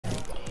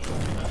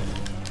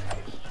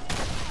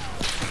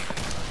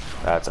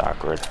That's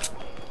awkward.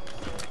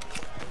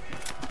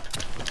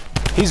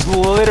 He's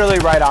literally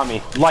right on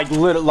me. Like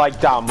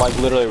Dom, like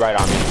literally right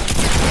on me.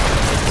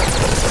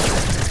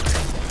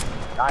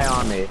 Guy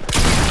on me.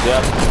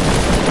 Yep.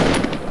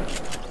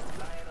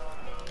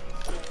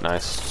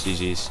 Nice.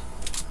 GG's.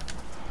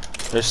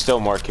 There's still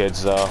more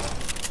kids though.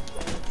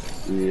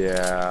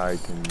 Yeah, I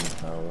can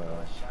tell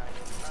that.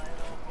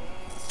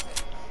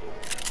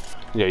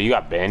 Yeah, you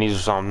got bandies or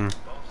something?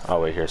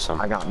 Oh wait, here's some.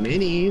 I got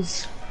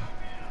minis.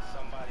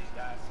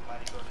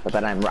 But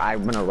then I'm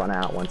gonna run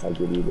out once I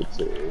give you the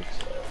two.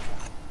 So.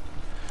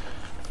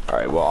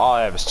 Alright, well all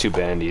I have is 2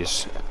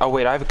 bandies. Oh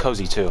wait, I have a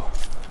cozy too.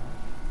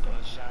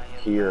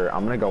 Here,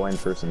 I'm gonna go in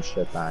for some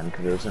shit then,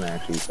 because there's an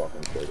actually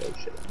fucking photo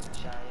shit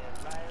in there.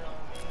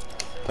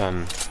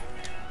 Then...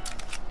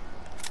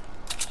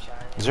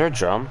 Is there a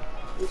drum?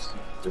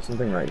 There's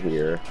something right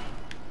here.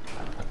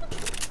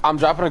 I'm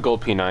dropping a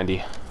gold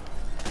P90.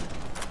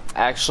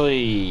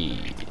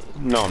 Actually...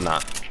 No, I'm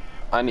not.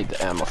 I need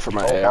the ammo for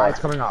my AR. Guys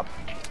coming up.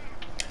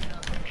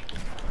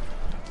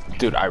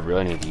 Dude, I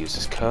really need to use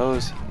this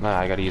cozy. Nah,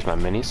 I gotta use my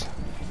minis.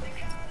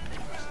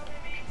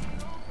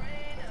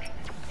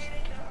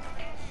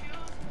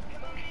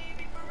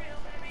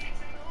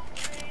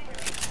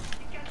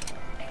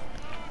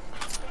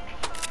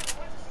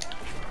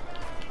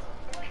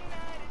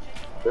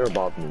 They're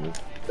above me.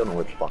 Don't know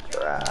where the fuck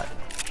they're at.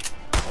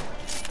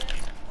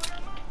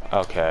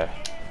 Okay.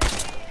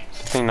 Is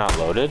this thing not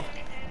loaded?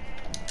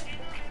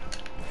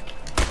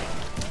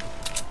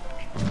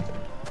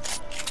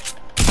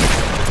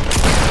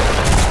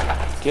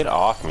 Get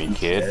off me,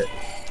 kid.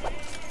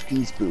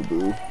 He's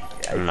boo-boo.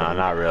 Yeah, nah,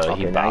 not really.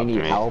 Okay, He now you bopped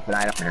need me. help, and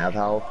I don't have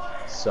help,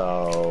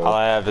 so... All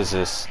I have is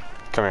this.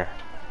 Come here.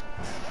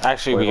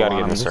 Actually, we gotta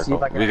get in the circle. See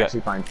if I can We got.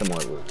 actually find some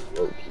more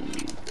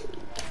low-key.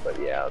 But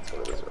yeah, let's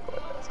go to the circle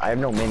like this. I have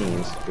no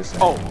minis. Just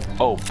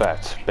Oh,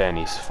 bet.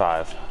 Benny's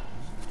 5.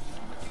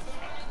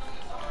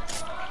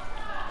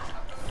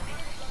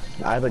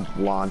 I have a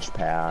launch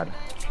pad.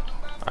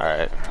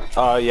 Alright.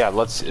 Yeah,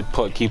 let's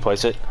put. Can you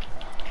place it?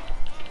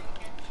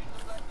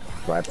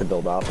 Do I have to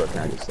build up, or can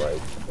I just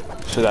like...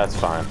 So that's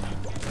fine.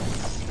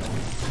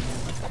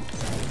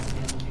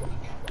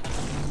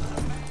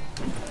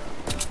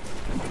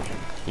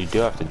 You do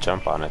have to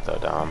jump on it though,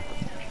 Dom.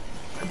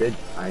 I did.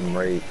 I'm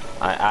right.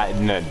 I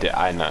know.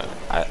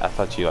 I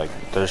thought you like.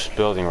 There's a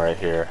building right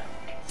here.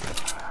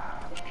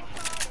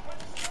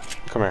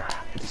 Come here.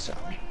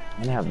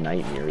 I'm gonna have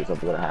nightmares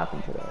of what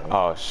happened today.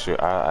 Oh shoot,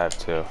 I have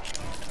 2.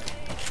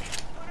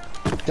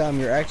 Dom,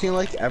 you're acting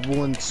like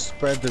everyone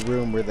spread the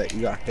rumor that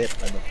you got hit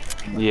by the...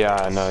 Yeah,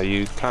 I know,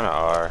 you kinda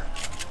are.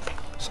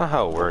 That's not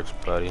how it works,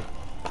 buddy.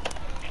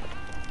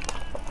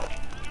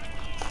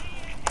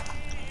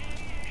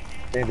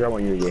 Andrew, I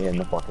want you to get hit in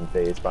the fucking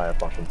face by a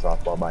fucking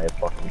softball by a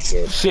fucking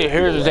kid. See,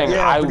 here's the thing,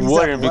 Yeah, I but he's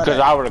wouldn't because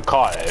athletic. I would've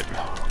caught it.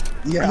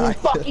 Yeah, I didn't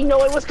fucking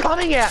know it was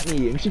coming at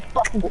me, and she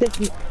fucking hit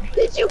me.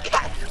 Did you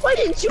catch? Why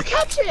didn't you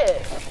catch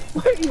it?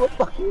 Why are you a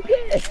fucking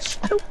bitch?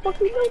 I don't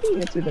fucking know the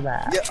answer to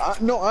that. Yeah,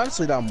 no,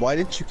 honestly, Dom, why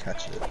didn't you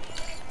catch it?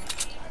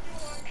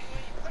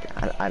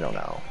 I don't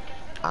know.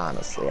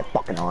 Honestly, it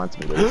fucking haunts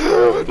me.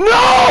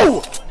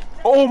 No!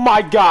 Oh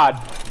my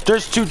god!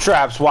 There's 2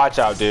 traps, watch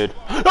out, dude.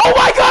 Oh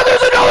my god,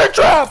 there's another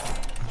trap!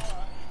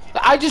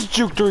 I just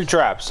juked 3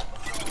 traps.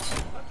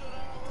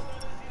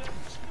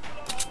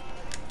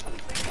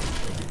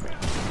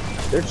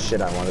 There's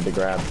shit I wanted to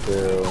grab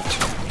too.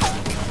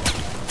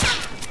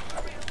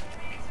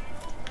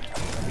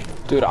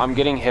 Dude, I'm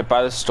getting hit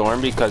by the storm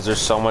because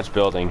there's so much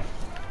building.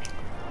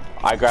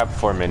 I grabbed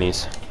 4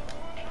 minis.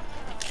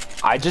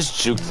 I just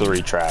juked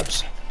 3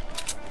 traps.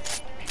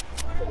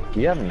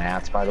 Do you have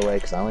mats, by the way?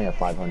 Because I only have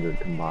 500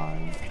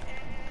 combined.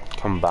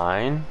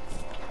 Combine?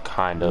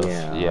 Kind of.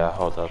 Yeah,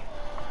 hold up.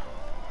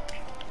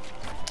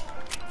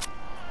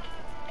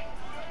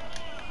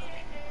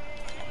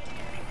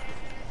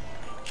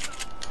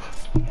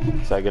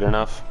 Is that good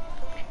enough?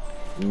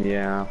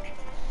 Yeah.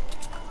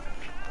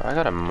 I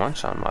gotta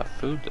munch on my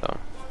food though.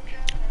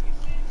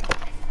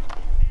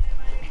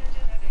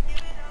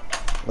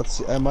 Let's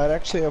see, I might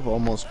actually have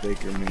almost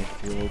Baker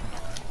Mayfield.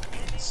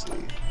 Let's see.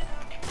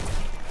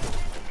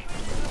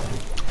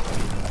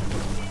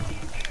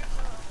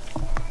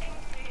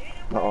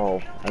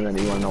 Uh-oh. And then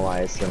you wanna know why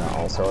it's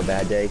also a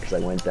bad day? Because I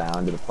went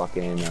down to the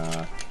fucking,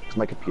 cause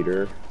my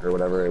computer, or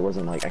whatever, it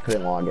wasn't like, I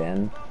couldn't log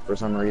in for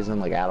some reason,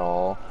 like at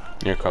all.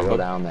 Your Go combo?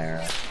 down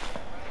there.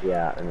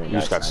 Yeah, and then You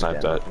just got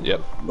sniped at.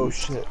 Yep. Oh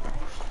shit.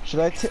 Should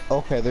I take?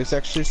 Okay, there's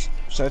actually.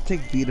 Should I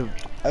take beat of?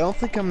 I don't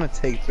think I'm gonna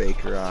take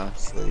Baker,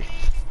 honestly.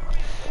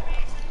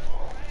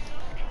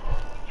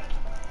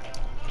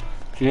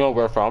 Do you know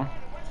where from?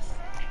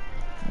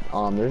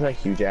 There's a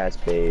huge ass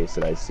base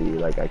that I see.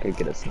 Like I could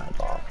get a snipe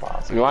off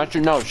possibly. You want to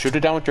know? Shoot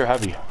it down with your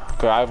heavy.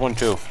 Cause I have one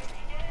too.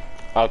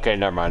 Okay,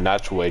 never mind.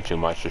 That's way too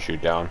much to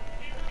shoot down.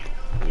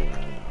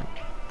 Yeah.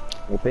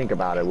 Well, think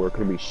about it. Where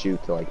could we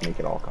shoot to like make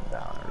it all come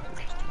down? Or is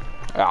it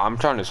just Yeah, I'm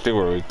trying to see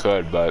where we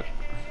could, but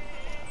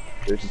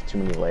there's just too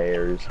many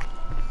layers.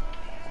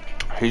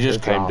 he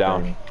just They're came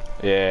down. dropping.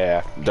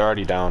 Yeah, they're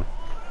already down.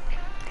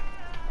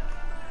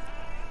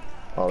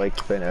 Oh, they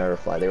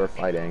they were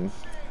fighting.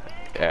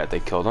 Yeah, they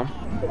killed him.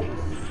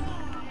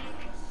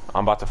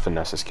 I'm about to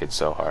finesse this kid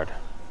so hard.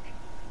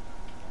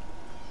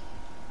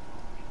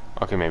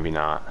 Okay, maybe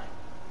not.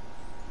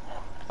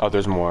 Oh,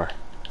 there's more.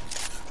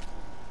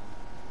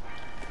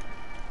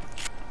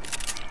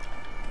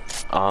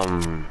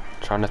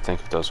 Trying to think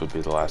if those would be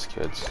the last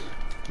kids.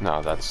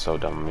 No, that's so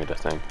dumb of me to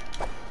think.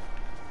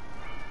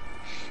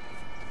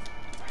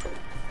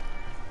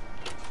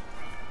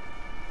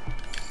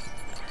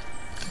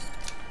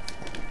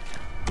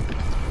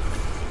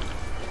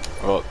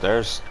 Well,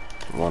 there's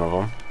one of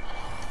them.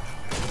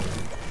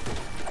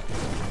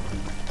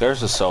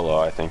 There's a solo,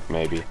 I think,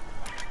 maybe.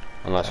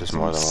 Unless there's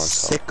more than one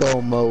solo.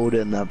 Sicko mode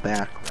in the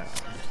background.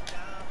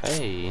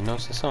 Hey, he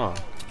knows the song.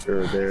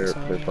 They're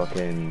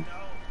fucking...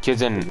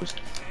 Kids in...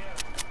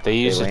 They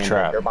used a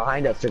trap. They're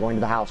behind us. They're going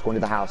to the house. Going to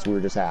the house we were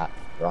just at.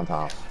 They're on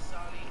top.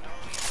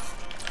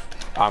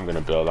 I'm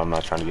gonna build. I'm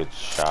not trying to get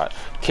shot.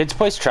 Kids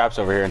place traps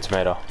over here in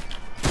Tomato.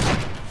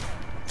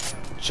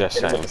 Just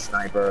Hit him saying. with the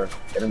sniper.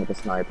 Hit him with the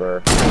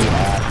sniper.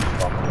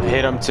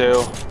 Hit him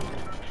too.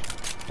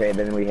 Okay,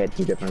 then we hit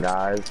 2 different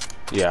guys.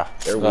 Yeah.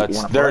 They're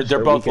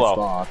both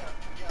low.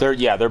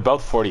 They're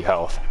both 40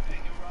 health.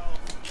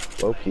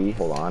 Low key.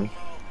 Hold on. Do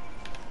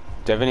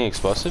you have any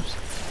explosives?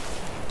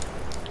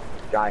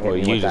 Guy hit Well,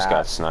 me you with just that.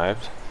 got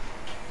sniped.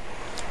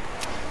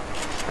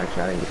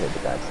 Actually, I think he hit the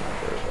bad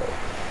sniper.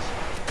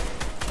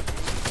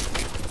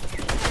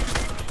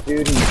 But...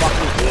 Dude, he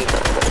fucking hit.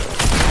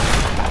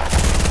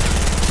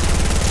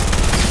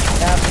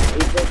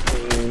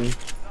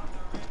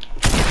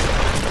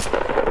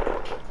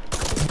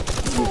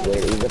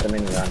 He's at the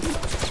minigun.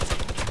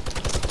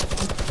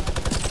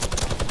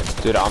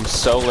 Dude, I'm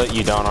so lit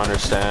you don't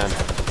understand. I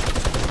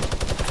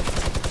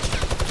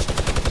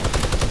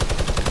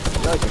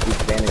feel like if he's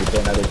standing until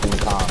another team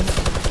comes.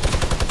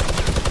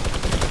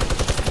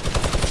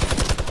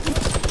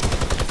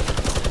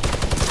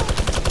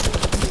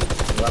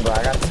 Remember,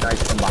 I got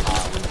sniped from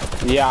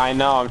behind. Yeah, I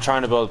know. I'm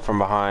trying to build from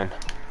behind.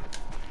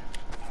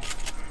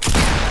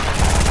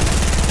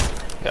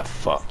 Yeah,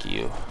 fuck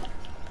you.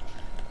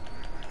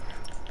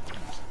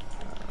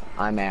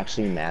 I'm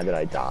actually mad that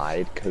I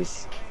died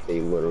because they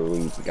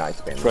literally the guy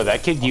spammed. Bro,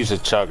 that kid used a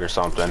chug or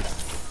something.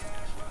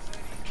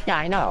 Yeah,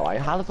 I know.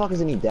 How the fuck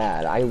isn't he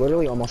dead? I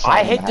literally almost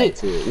shot him in the head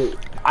too.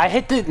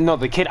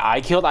 The kid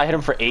I killed, I hit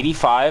him for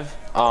 85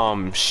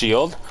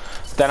 shield.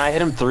 Then I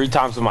hit him 3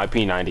 times with my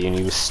P90 and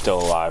he was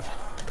still alive.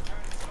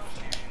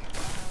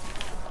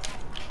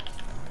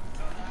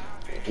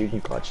 You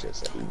can clutch this,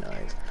 that'd be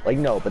nice. Like,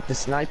 no, but the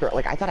sniper,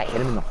 like, I thought I hit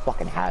him in the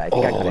fucking head. I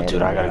think I could've hit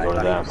him. I gotta go to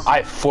them. I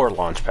have 4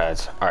 launch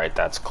pads. Alright,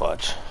 that's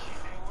clutch.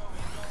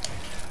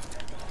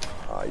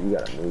 You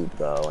gotta move,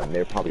 though, and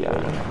they're probably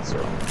waiting at the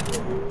circle.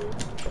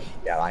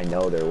 Yeah, I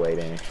know they're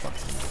waiting.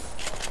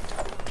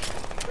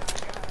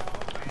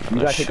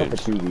 You gotta pick up the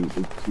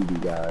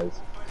 2D guys.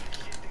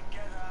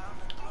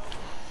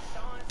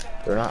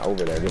 They're not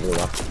over there, they're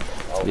left.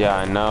 Oh, Yeah,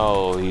 I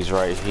know. He's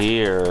right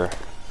here.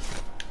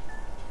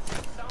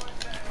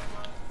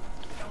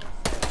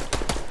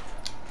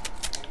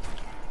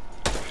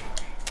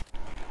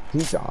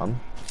 He's gone.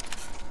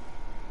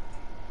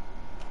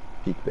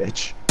 Peak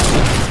bitch.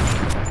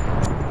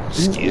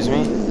 Excuse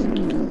me?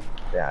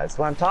 Yeah, that's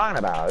what I'm talking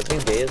about. This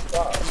game's gay as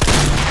fuck.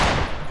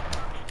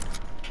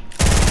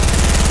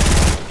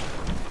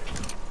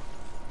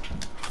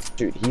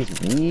 Dude,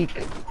 he's weak.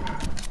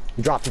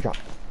 He dropped. Okay.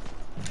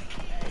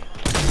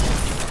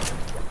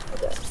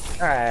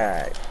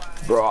 Alright.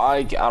 Bro,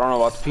 I don't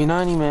know about the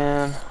P90,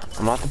 man.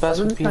 I'm not the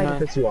best with Doesn't P90.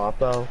 piss you off,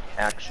 though,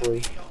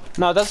 actually?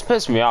 No, it doesn't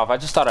piss me off. I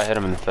just thought I hit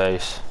him in the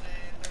face.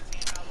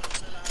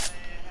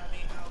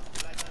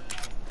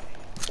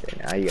 Okay,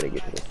 now you gotta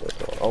get to the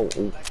circle. Oh,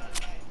 ooh.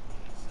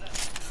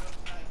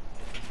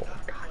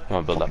 I'm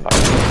gonna build that back.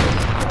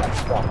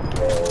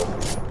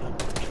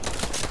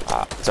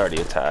 Ah, it's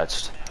already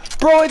attached.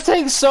 Bro, it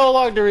takes so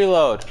long to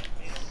reload.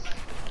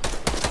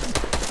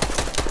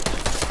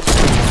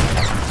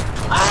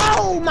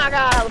 Oh my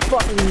god, I was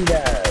fucking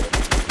dead.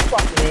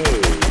 Fucking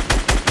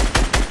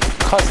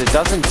A. Cause it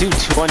doesn't do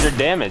 200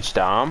 damage,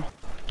 Dom.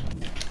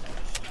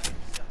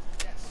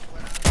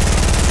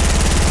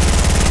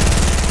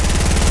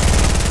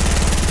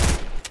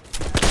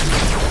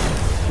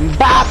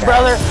 Bop,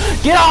 brother!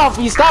 Get off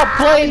me! Stop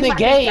playing the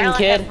game,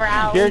 kid!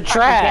 You're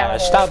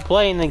trash! Stop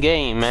playing the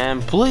game,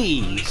 man.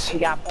 Please! We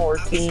got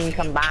 14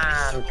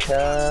 combined,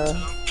 cuz.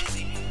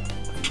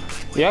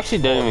 You actually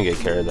didn't even get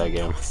carried that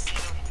game.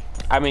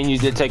 I mean, you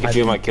did take a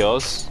few of my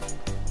kills,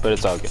 but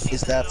it's all good.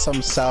 Is that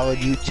some solid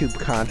YouTube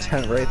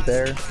content right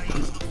there?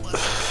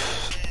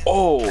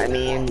 Oh! I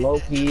mean,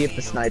 low-key, if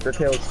the sniper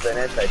kill's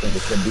finished, I think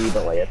it could be,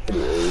 but like, it's pretty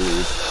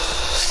easy.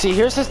 See,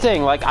 here's the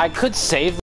thing. Like, I could save